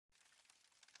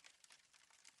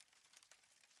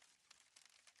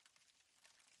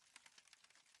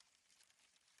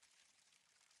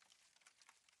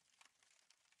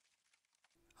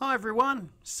Hi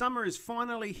everyone, summer is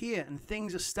finally here and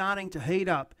things are starting to heat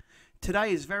up.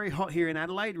 Today is very hot here in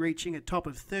Adelaide, reaching a top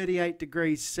of 38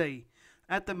 degrees C.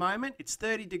 At the moment it's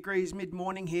 30 degrees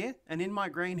mid-morning here, and in my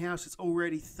greenhouse it's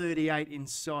already 38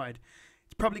 inside.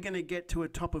 It's probably going to get to a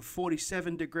top of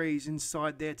 47 degrees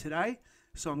inside there today,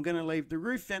 so I'm going to leave the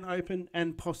roof vent open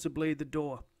and possibly the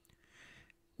door.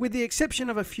 With the exception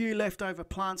of a few leftover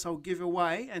plants I'll give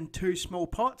away and 2 small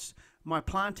pots, my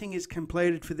planting is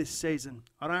completed for this season.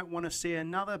 I don't want to see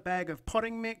another bag of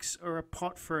potting mix or a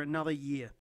pot for another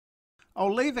year.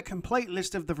 I'll leave a complete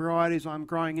list of the varieties I'm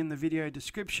growing in the video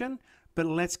description, but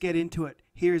let's get into it.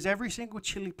 Here is every single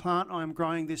chili plant I'm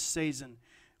growing this season.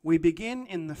 We begin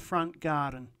in the front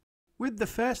garden. With the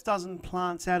first dozen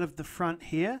plants out of the front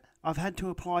here, I've had to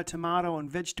apply tomato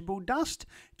and vegetable dust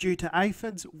due to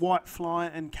aphids, whitefly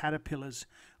and caterpillars.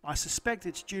 I suspect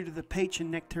it's due to the peach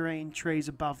and nectarine trees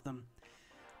above them.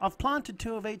 I've planted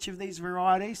 2 of each of these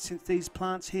varieties since these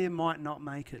plants here might not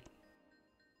make it.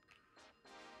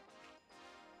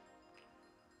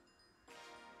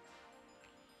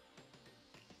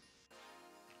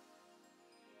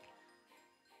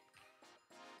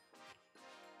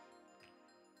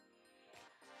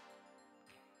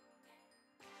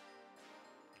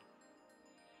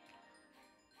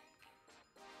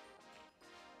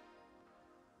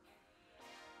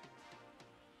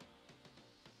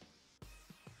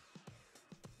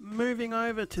 Moving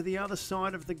over to the other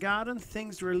side of the garden,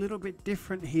 things are a little bit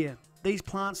different here. These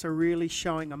plants are really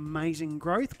showing amazing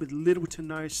growth with little to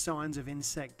no signs of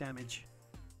insect damage.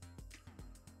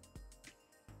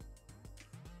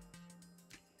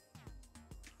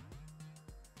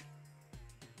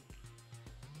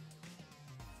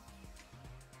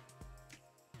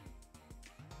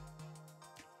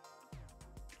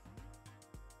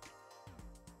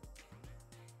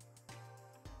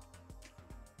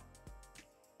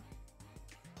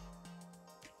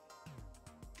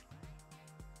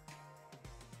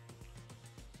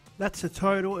 That's a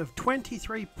total of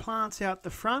 23 plants out the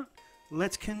front.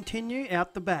 Let's continue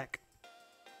out the back.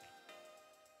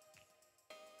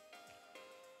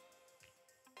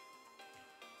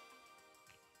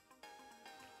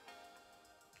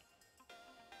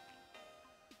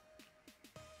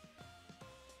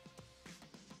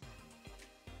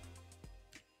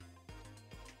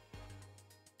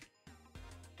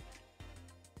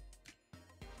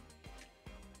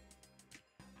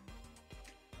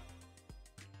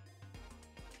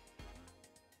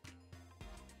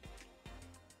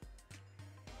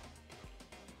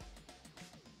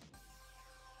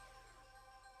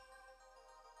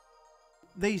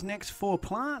 These next 4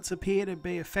 plants appear to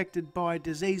be affected by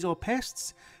disease or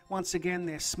pests. Once again,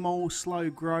 they're small,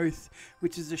 slow growth,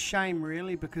 which is a shame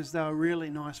really because they are really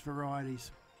nice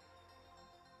varieties.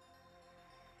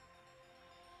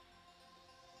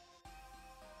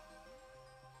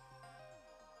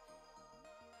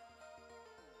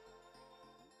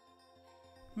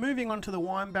 Moving on to the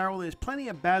wine barrel, there's plenty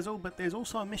of basil, but there's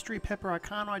also a mystery pepper I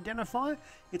can't identify.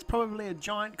 It's probably a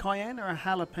giant cayenne or a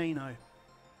jalapeno.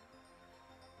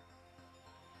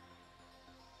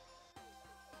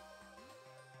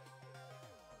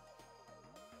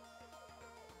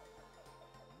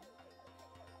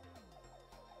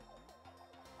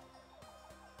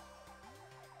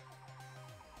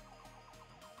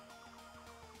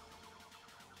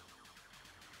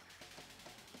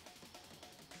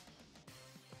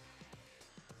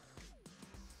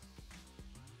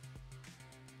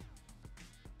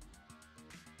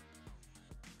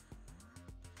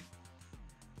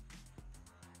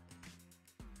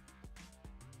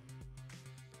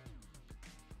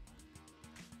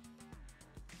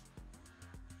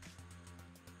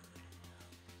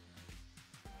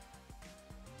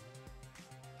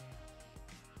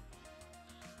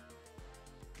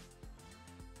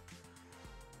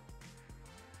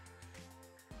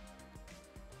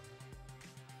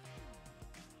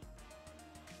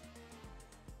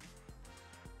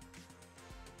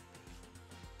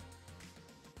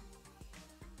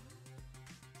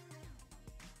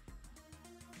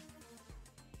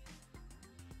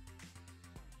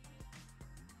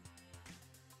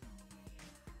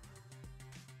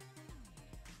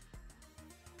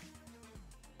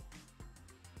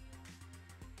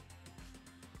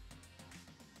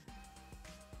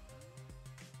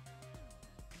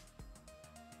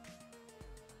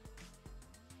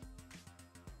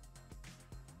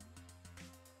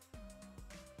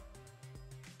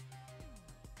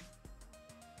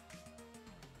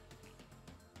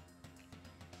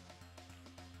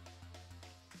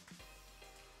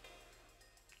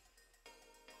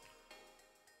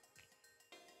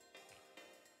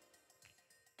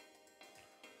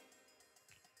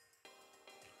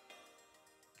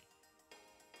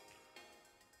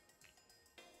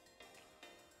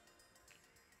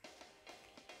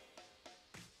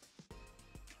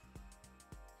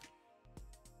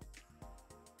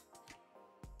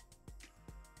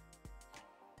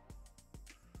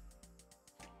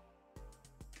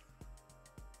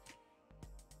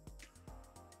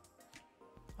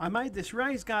 I made this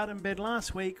raised garden bed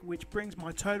last week, which brings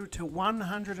my total to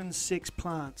 106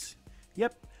 plants.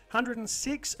 Yep,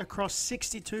 106 across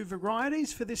 62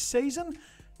 varieties for this season,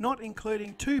 not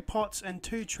including 2 pots and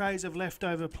 2 trays of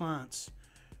leftover plants.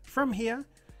 From here,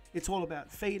 it's all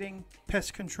about feeding,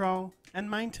 pest control and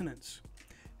maintenance.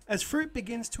 As fruit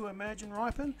begins to emerge and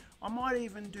ripen, I might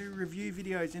even do review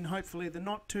videos in hopefully the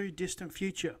not too distant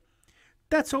future.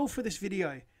 That's all for this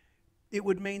video. It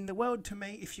would mean the world to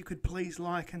me if you could please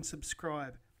like and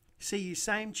subscribe. See you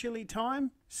same chilly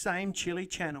time, same chilly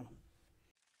channel.